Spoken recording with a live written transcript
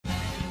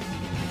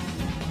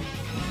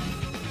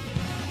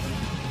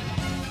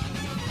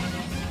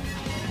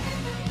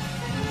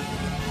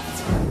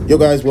Yo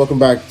guys, welcome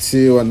back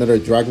to another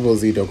Dragon Ball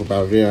Z Dokkan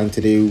Battle video, and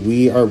today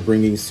we are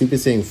bringing Super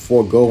Saiyan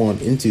 4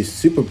 Gohan into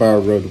Super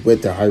Battle Road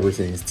with the Hyper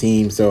Saiyans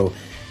team. So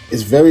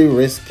it's very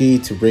risky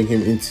to bring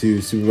him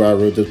into Super Battle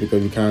Road just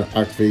because we can't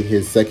activate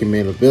his second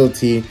main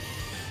ability.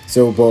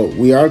 So, but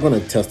we are going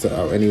to test it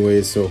out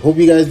anyways. So hope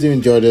you guys do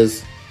enjoy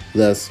this.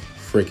 Let's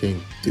freaking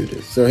do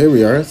this. So here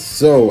we are.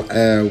 So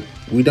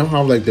we don't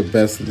have like the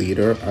best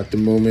leader at the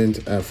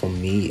moment for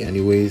me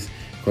anyways,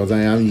 because I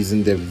am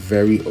using the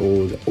very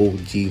old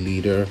OG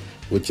leader,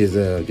 which is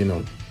a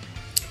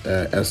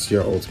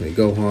SGR Ultimate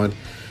Gohan.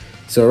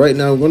 So right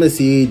now we're gonna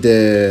see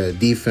the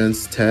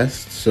defense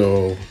test.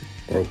 So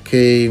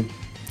okay,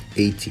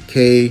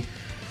 80k.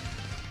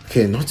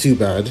 Okay, not too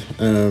bad.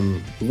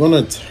 We're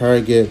gonna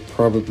target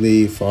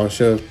probably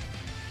Fasha,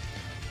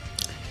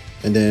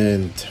 and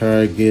then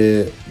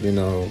target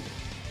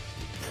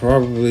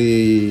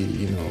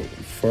probably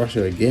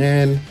Fasha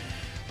again,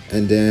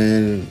 and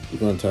then we're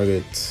gonna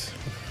target. I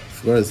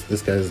forgot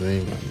this guy's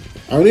name.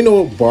 I only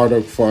know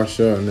Bardock,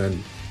 Fasha, and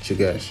then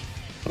Shigesh.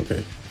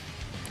 Okay.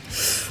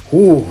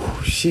 Ooh,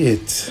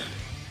 shit.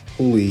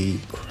 Holy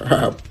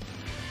crap.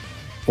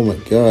 Oh my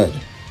god.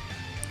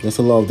 That's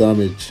a lot of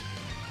damage.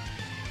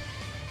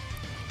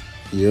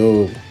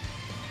 Yo.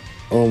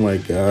 Oh my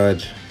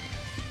god.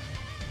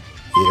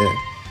 Yeah.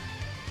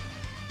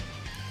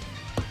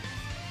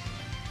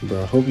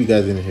 Bro, I hope you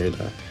guys didn't hear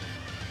that.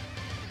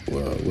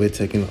 Well, we're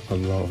taking a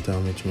lot of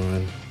damage,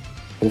 man.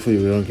 Hopefully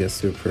we don't get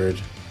supered.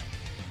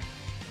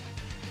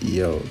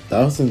 Yo,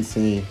 that was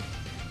insane.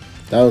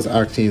 That was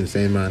actually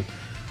insane, man.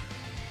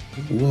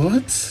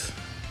 What?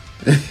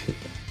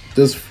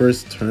 This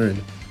first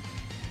turn.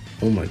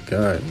 Oh my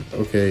god.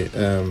 Okay,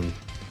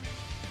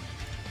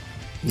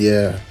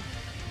 yeah.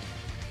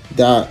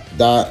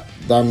 That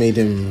made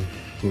him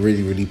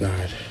really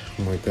bad.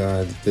 Oh my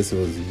god, this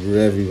was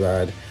very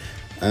bad.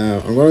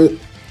 I'm gonna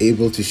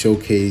able to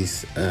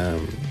showcase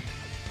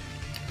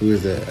who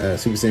is the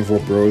Super Saiyan 4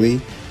 Broly,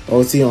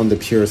 obviously on the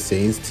Pure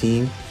Saiyans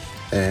team.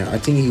 I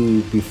think he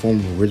will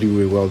perform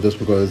really well just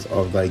because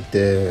of like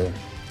the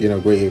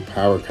grade 8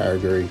 power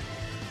category,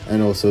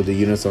 and also the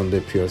units on the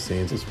Pure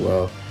Saiyans as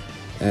well.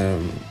 Oh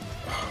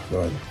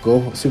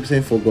god, Super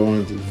Saiyan 4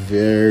 Gohan is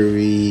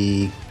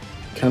very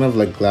kind of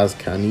like glass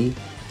candy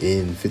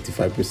in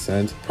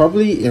 55%,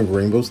 probably in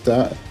Rainbow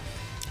stat.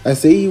 I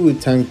say he would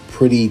tank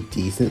pretty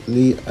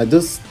decently.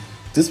 Just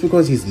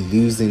because he's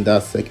losing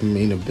that second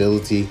main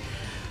ability,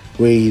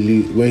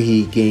 where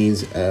he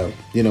gains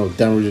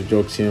damage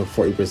reduction of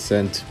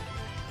 40%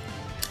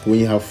 when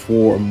you have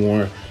 4 or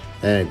more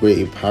grade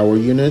 8 power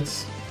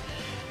units.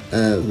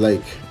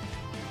 Like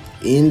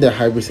in the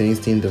Hyper Saiyans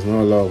team, there's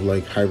not a lot of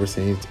like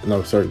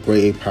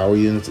grade 8 power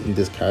units in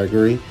this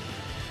category.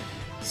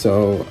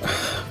 So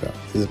god,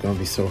 this is gonna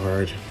be so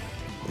hard.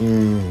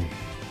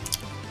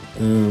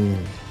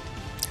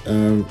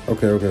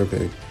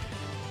 Okay.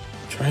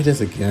 Try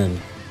this again.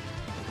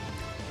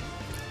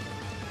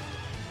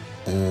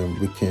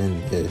 We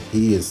can. Yeah,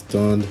 he is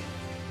stunned.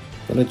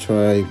 Gonna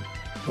try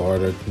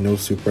Bardock. No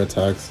super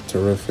attacks.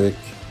 Terrific.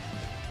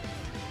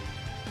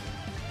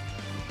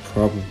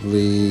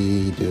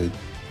 Probably, dude.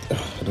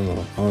 I don't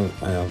know.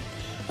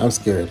 I'm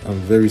scared.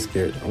 I'm very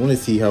scared. I want to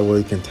see how well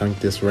he can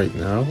tank this right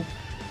now.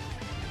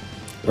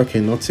 Okay,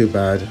 not too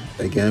bad.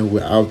 Again,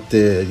 without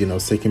the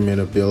second main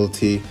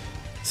ability.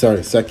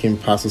 Sorry,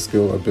 second passive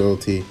skill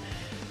ability.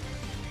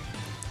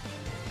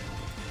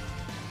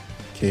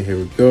 Okay, here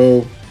we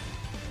go.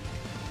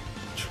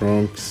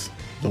 Trunks,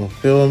 don't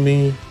fail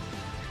me.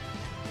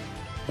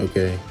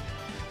 Okay,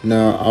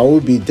 now I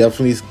would be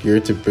definitely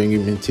scared to bring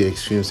him into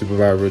Extreme Super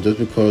Battle just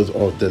because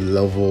of the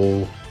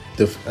level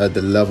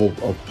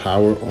of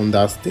power on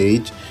that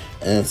stage,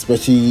 and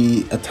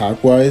especially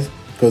attack wise,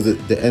 because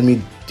the enemy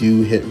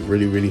do hit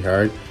really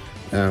hard.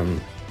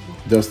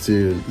 Just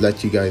to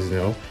let you guys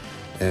know,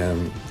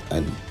 and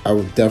I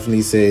would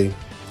definitely say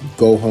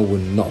Gohan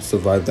would not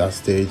survive that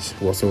stage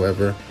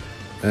whatsoever.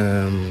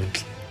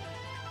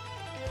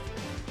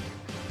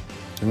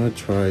 I'm gonna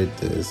try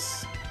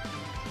this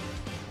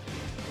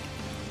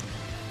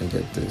and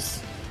get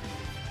this.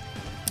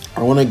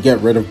 I want to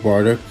get rid of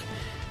Bardock,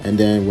 and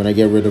then when I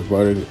get rid of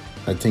Bardock,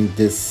 I think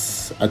the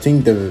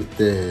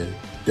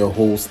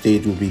whole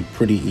stage will be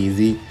pretty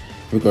easy,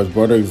 because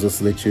Bardock is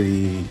just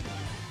literally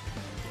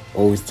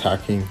always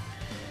attacking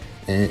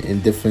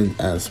in different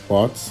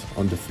spots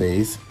on the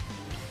face.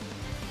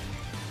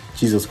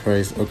 Jesus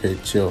Christ. Okay,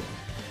 chill.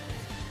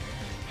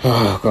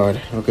 Oh god.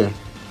 Okay,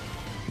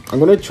 I'm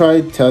gonna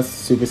try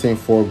test Super Saiyan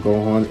 4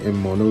 Gohan in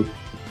Mono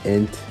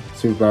Int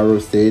Super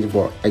Battle stage,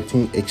 but I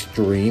think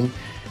Extreme.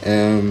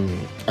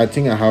 I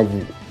think I have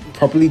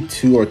probably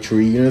 2 or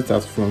 3 units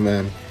that's from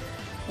a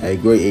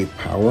grade 8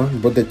 power.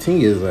 But the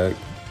thing is like,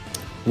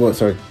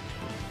 But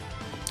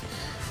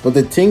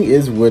the thing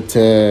is with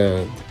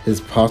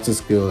his passive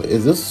skill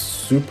is just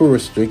super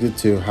restricted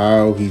to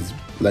how he's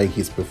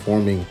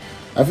performing.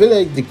 I feel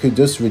like they could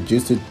just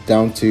reduce it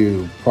down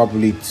to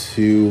probably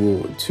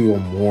two or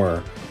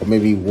more, or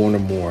maybe 1 or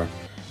more.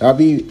 That'd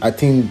be, I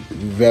think,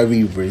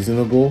 very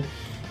reasonable.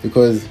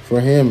 because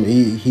for him,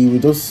 he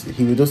would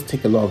just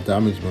take a lot of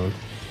damage,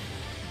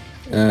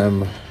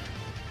 man.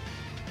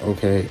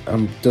 Okay,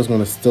 I'm just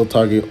gonna still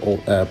target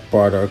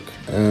Bardock.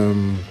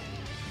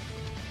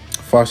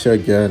 Fasha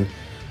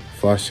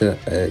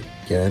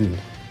again.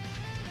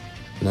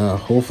 Now,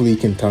 hopefully he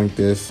can tank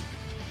this.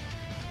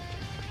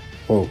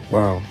 Oh,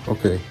 wow.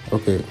 Okay.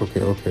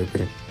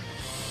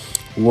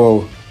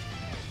 Whoa.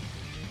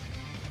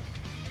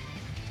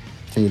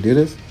 Can you do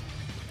this?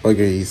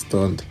 Okay, he's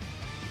stunned.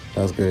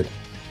 That's good.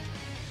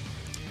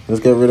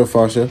 Let's get rid of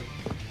Fasha.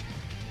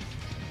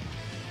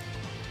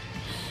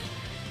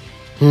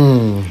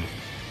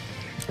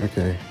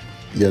 Okay.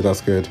 Yeah,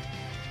 that's good.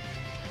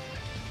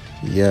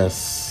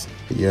 Yes.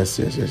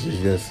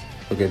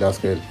 Okay, that's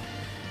good.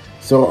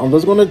 So I'm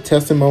just going to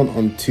test him out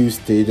on 2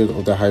 stages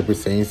of the Hyper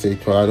Saiyan stage,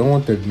 because I don't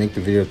want to make the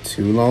video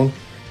too long.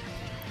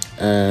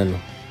 And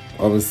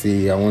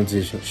obviously I want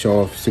to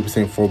show off Super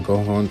Saiyan 4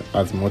 Gohan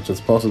as much as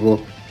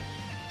possible.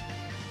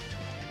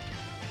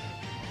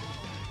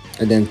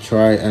 And then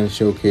try and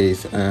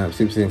showcase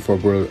Super Saiyan 4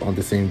 Broly on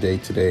the same day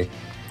today.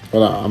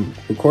 But I'm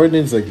recording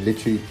this like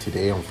literally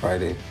today on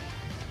Friday,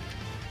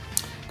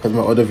 because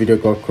my other video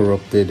got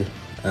corrupted.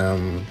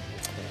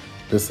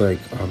 Just like,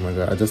 oh my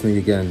god, I just need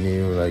to get a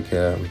new like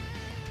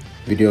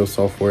video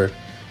software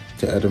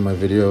to edit my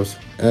videos.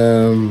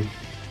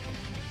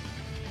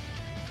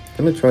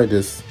 Gonna try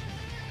this,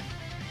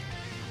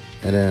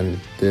 and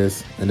then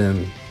this, and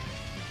then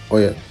oh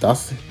yeah,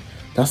 that's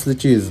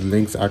literally his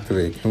links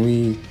activate. Can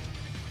we?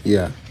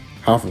 Yeah,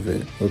 half of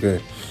it. Okay,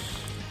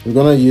 we're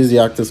gonna use the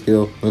active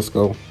skill. Let's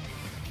go.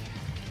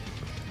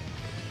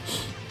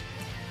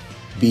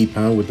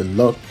 B-Pan with the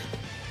luck.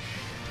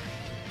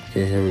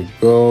 Okay, here we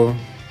go.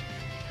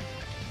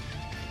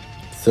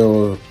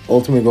 So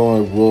Ultimate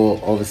Gohan will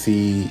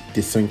obviously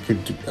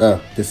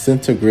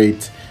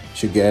disintegrate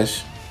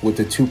Shugesh with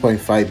the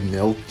 2.5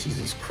 mil.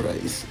 Jesus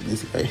Christ,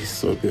 this guy is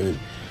so good.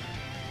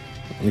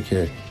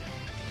 Okay.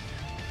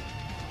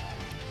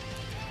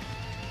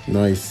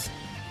 Nice.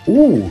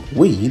 Ooh,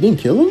 wait, he didn't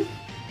kill him?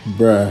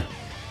 Bruh.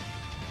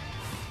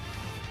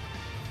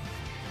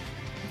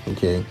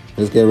 Okay,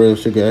 let's get rid of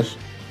Shugesh.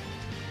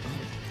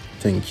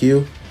 Thank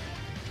you.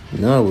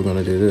 Now we're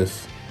gonna do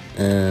this.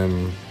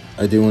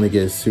 I do want to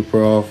get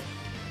super off.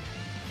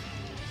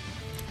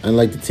 And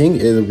like the thing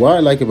is, what I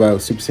like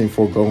about Super Saiyan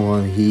 4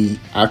 Gohan, he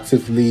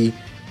actively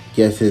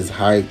gets his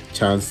high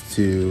chance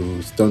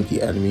to stun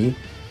the enemy,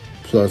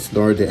 plus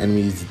lower the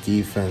enemy's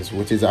defense,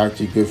 which is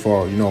actually good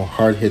for, you know,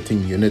 hard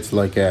hitting units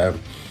like who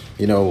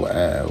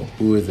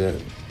is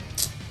it?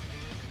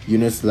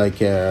 Units like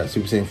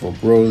Super Saiyan 4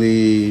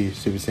 Broly,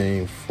 Super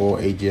Saiyan 4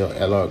 AGL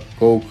Ella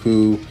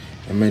Goku,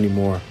 and many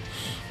more.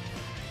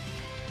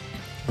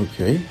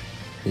 Okay.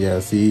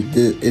 Yeah, see,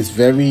 it's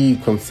very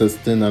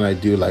consistent, and I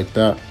do like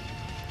that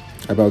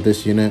about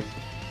this unit.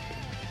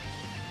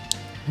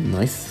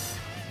 Nice.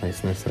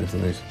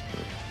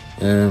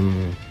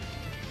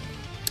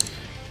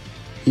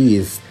 He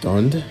is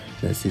stunned.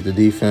 Let's see the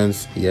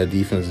defense. Yeah,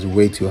 defense is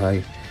way too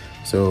high,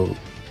 so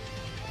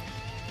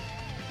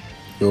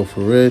go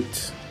for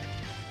it.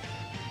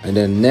 And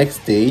then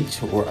next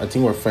stage, I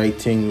think we're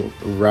fighting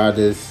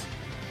Raditz,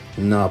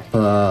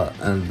 Nappa,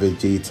 and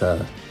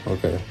Vegeta.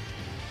 Okay.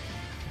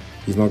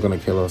 He's not gonna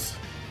kill us.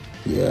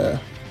 Yeah.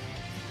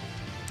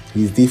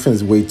 His defense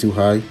is way too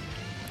high.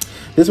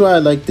 This is why I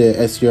like the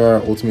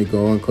SR Ultimate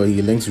Gohan, because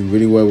he links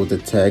really well with the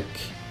tech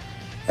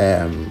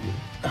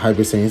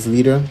Hyper Saiyan's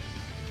leader.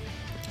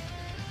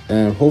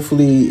 And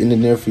hopefully in the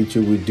near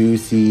future we do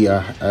see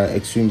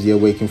Extreme Z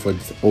Awakening for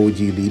this OG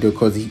leader,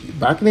 because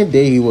back in the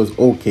day he was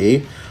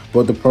okay,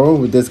 but the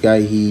problem with this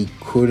guy, he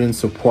couldn't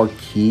support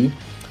Ki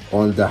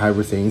on the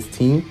Hyper Saiyan's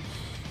team.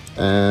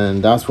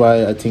 And that's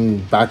why I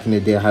think back in the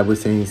day Hyper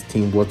Saiyan's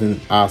team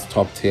wasn't as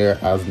top tier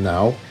as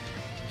now.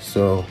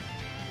 So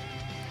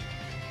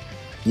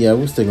yeah,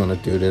 we're still gonna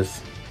do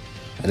this.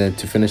 And then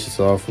to finish this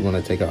off, we're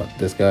gonna take out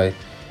this guy.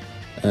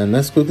 And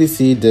let's quickly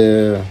see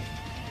the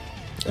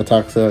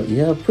attacks.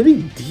 Yeah,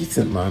 pretty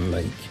decent, man.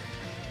 Like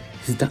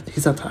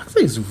his attacks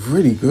is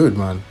really good,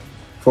 man,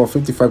 for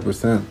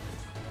 55%.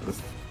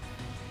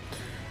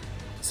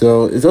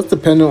 So it's just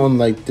dependent on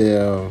like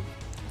the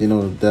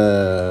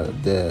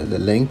the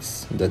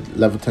links, the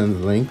level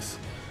 10 links.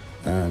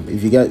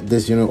 If you get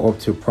this unit up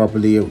to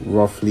probably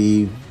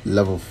roughly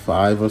level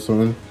 5 or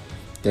something,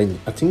 then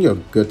I think you're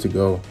good to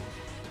go.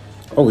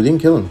 Oh, we didn't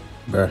kill him,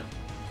 bruh.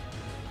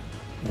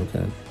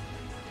 Okay,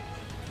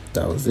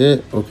 that was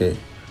it. Okay,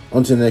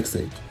 on to the next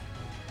stage.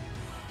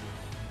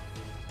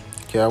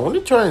 Okay, I want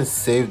to try and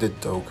save the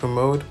Dokkan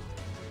mode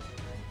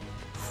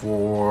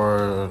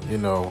for, you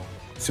know,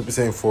 Super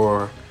Saiyan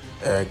 4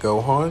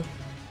 Gohan.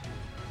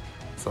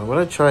 So I'm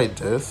gonna try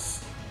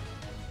this,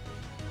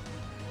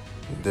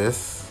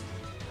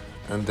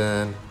 and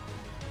then,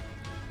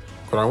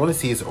 but I want to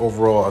see his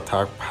overall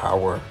attack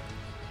power.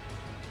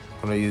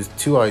 I'm gonna use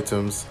 2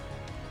 items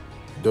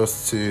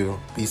just to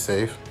be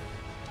safe.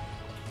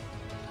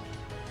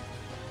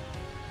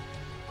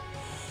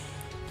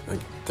 Like,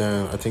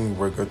 then I think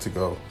we're good to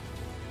go.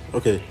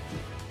 Okay.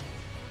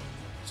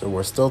 So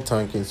we're still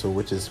tanking, so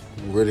which is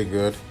really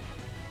good.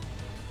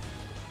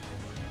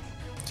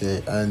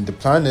 Okay, and the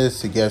plan is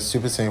to get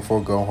Super Saiyan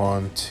 4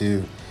 Gohan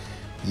to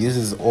use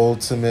his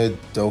ultimate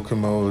Dokkan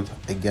mode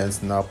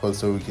against Nappa,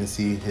 so we can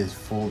see his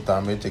full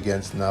damage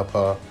against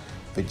Nappa,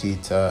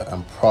 Vegeta,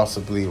 and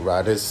possibly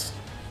Raditz.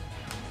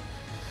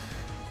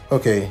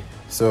 Okay,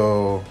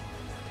 so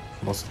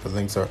most of the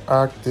links are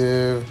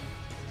active.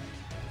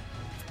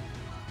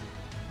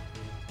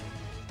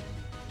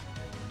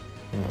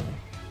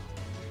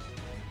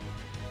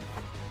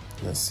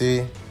 Let's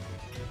see.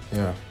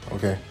 Yeah,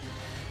 okay.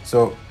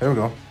 So here we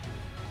go.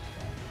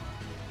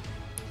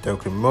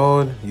 Dokkan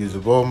mode, use the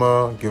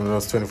Bulma, giving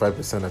us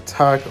 25%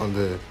 attack on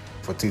the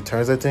for 2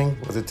 turns, I think.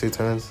 Was it 2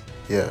 turns?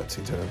 Yeah,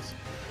 2 turns.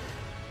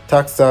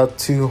 Tax out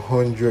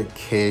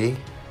 200k,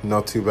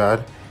 not too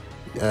bad.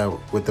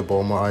 With the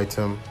Bulma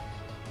item.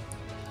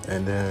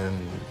 And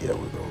then yeah,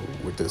 we go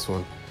with this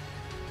one.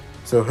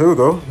 So here we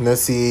go.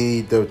 Let's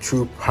see the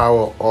true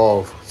power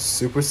of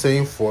Super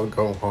Saiyan 4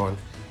 Gohan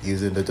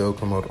using the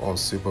Dokkan mode on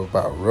Super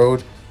Battle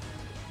Road.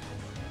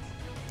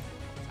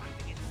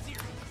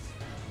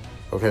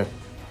 Okay.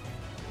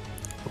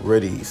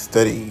 Ready,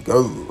 steady,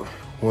 go.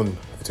 1,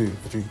 2,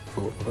 3,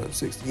 4, 5,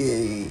 6.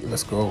 Yay,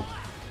 let's go.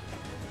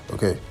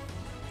 Okay.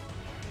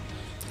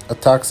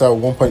 Attacks out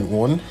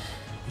 1.1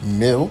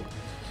 mil.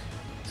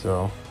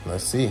 So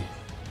let's see.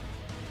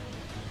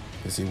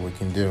 Let's see what we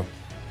can do.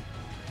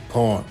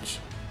 Punch.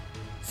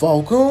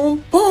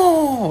 Falcon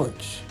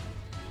punch.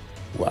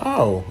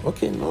 Wow.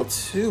 Okay, not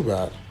too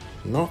bad.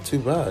 Not too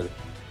bad.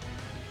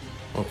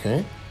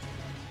 Okay.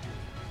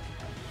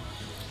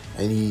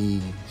 And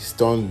he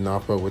stunned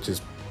Nappa, which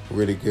is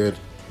really good.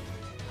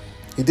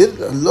 He did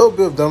a little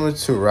bit of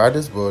damage to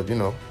Raditz, but you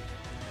know.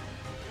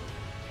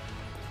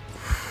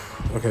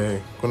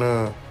 Okay,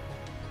 gonna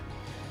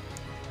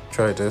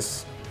try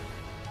this.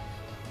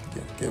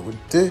 Get with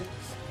this.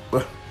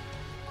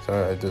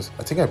 Sorry, I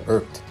think I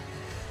burped.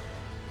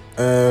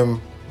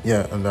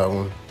 Yeah, on that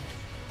one.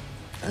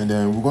 And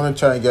then we're gonna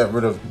try and get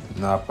rid of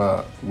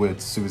Nappa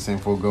with Super Saiyan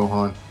 4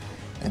 Gohan.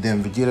 And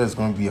then Vegeta is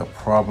going to be a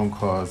problem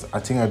because I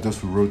think I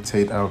just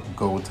rotate out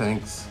gold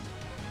tanks.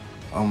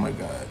 Oh my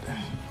god.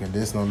 Okay,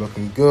 this is not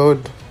looking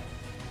good.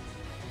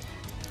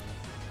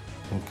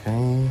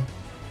 Okay.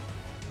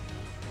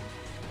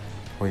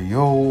 Well,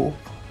 yo,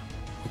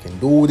 we can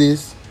do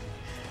this.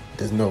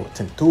 There's no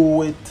nothing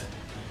to it.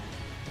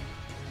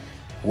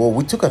 Whoa,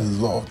 we took a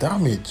lot of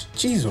damage.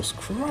 Jesus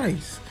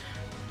Christ.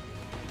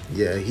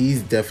 Yeah,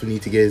 he's definitely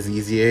to get his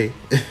EZA.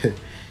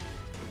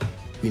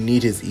 We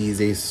need his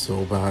EZA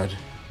so bad.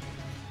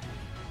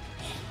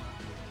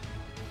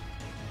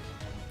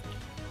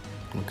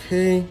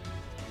 Okay,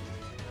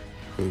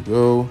 here we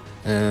go.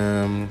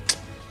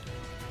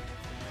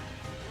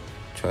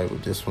 Try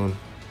with this one.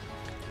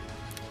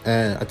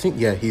 And I think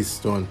yeah, he's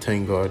still on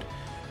 10 guard.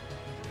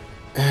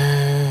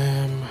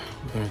 We're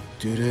gonna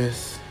do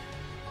this,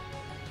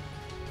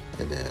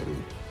 and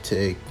then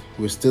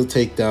we'll still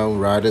take down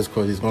Raditz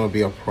because he's gonna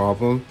be a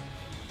problem.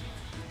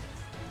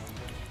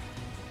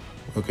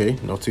 Okay,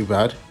 not too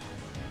bad.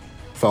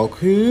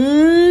 Falcon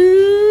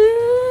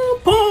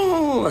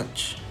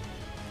punch.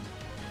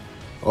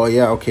 Oh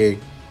yeah, okay.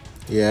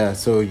 Yeah,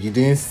 so you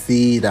didn't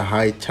see the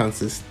high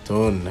chances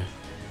stun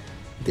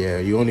there.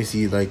 You only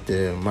see like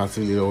the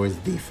massively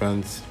lowest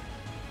defense.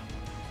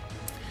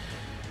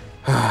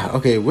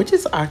 Okay, which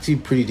is actually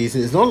pretty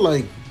decent. It's not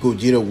like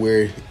Gogeta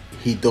where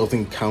he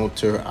doesn't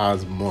counter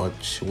as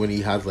much when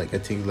he has like I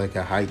think like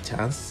a high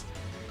chance.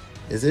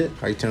 Is it?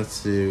 High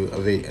chance to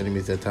evade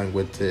enemies attack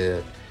with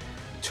the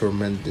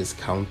tremendous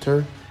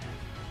counter.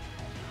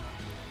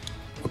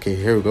 Okay,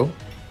 here we go.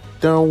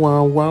 Down,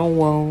 wow, wow,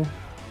 wow.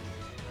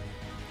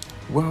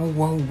 Wow,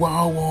 wow,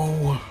 wow,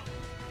 wow.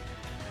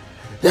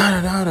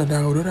 Down, down, down,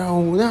 down,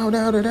 down, down,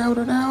 down, down,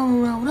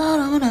 down,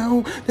 down,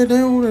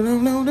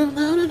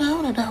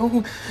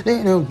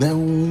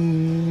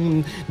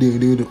 down.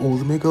 The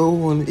ultimate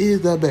Gohan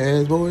is the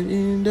best boy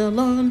in the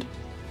land.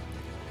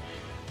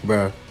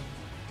 Bruh.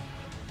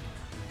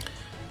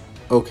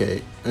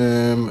 Okay.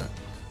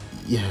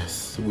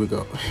 Yes, we're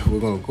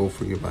gonna go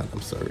for you, man.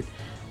 I'm sorry.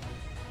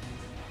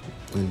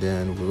 And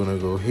then we're gonna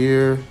go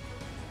here.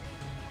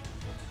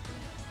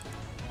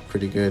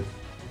 Pretty good.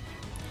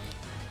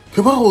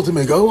 Come on,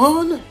 ultimate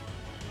Gohan.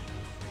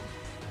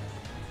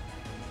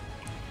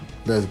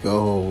 Let's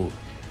go.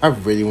 I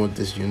really want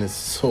this unit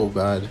so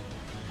bad.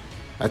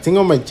 I think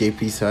on my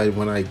JP side,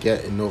 when I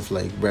get enough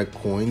like red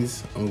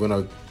coins, I'm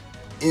gonna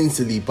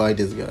instantly buy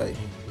this guy.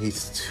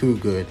 He's too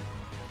good.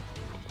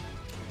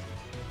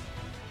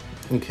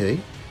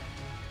 Okay.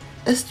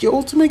 It's the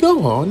ultimate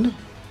Gohan.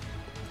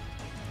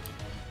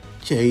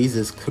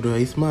 Jesus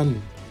Christ,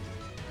 man.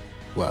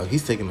 Wow,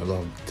 he's taking a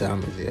lot of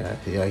damage.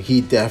 Yeah,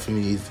 he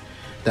definitely is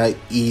that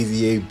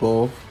easy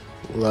buff.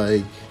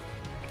 Like,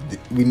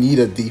 we need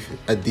a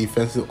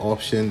defensive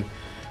option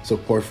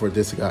support for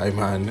this guy,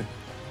 man.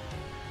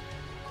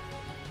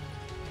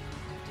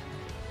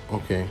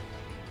 Okay.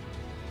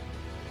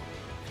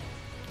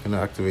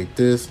 Gonna activate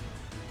this.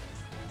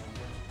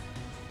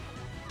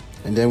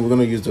 And then we're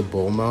gonna use the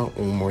Bulma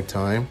one more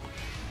time.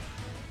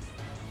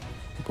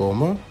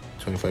 Bulma,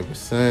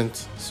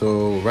 25%.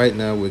 So right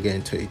now we're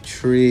getting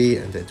 33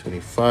 and then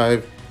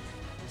 25.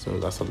 So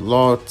that's a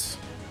lot.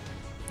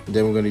 And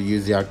then we're gonna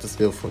use the active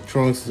skill for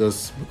Trunks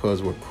just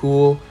because we're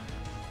cool.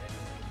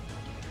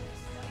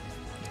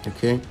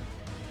 Okay.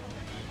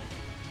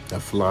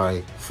 That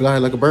fly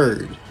like a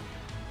bird.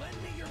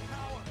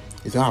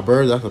 Is that a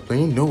bird? That's a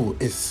plane? No,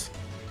 it's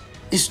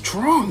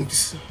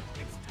Trunks.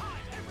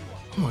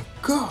 Oh my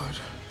god.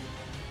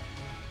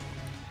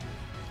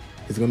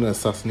 He's gonna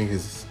assassinate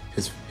his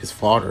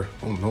father.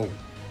 Oh no.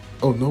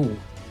 Oh no.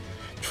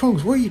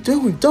 Trunks, what are you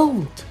doing?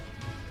 Don't.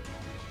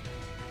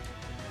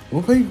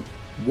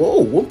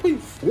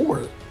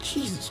 1.4.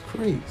 Jesus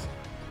Christ.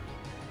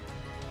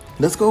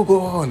 Let's go,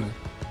 Gohan.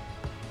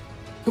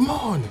 Come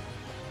on.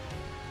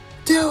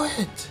 Do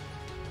it.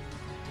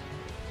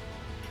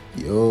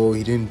 Yo,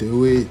 he didn't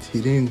do it.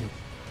 He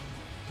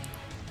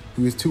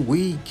was too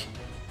weak.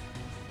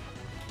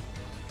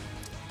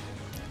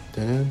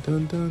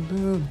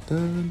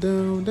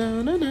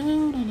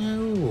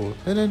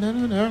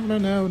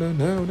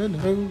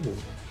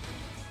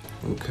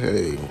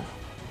 Okay.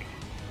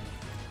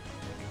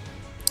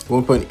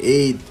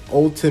 1.8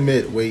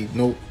 ultimate. Wait,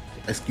 no,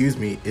 excuse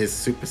me, is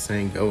Super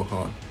Saiyan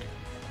Gohan.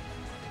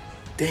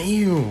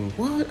 Damn,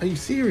 what? Are you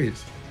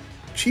serious?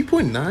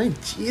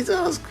 3.9?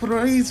 Jesus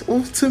Christ,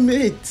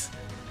 ultimate.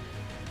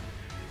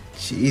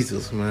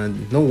 Jesus,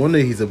 man. No wonder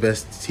he's the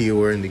best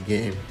TOR in the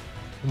game.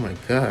 Oh my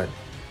god.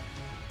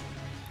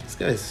 This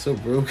guy is so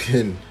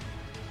broken.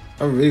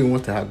 I really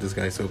want to have this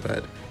guy so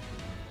bad.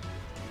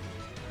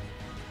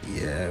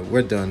 Yeah,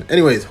 we're done.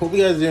 Anyways, hope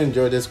you guys did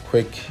enjoy this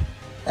quick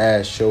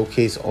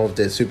showcase of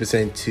the Super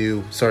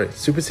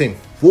Saiyan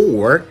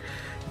 4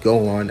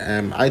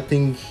 Gohan. I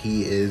think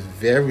he is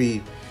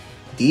very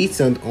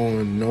decent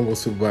on normal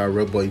Super Battle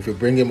Road, but if you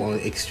bring him on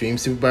Extreme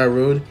Super Battle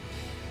Road,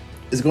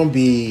 it's gonna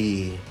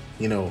be,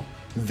 you know,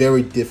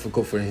 very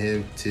difficult for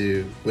him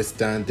to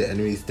withstand the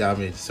enemy's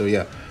damage. So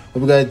yeah,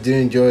 hope you guys do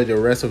enjoy the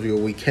rest of your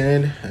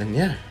weekend, and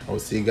yeah, I will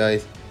see you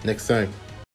guys next time.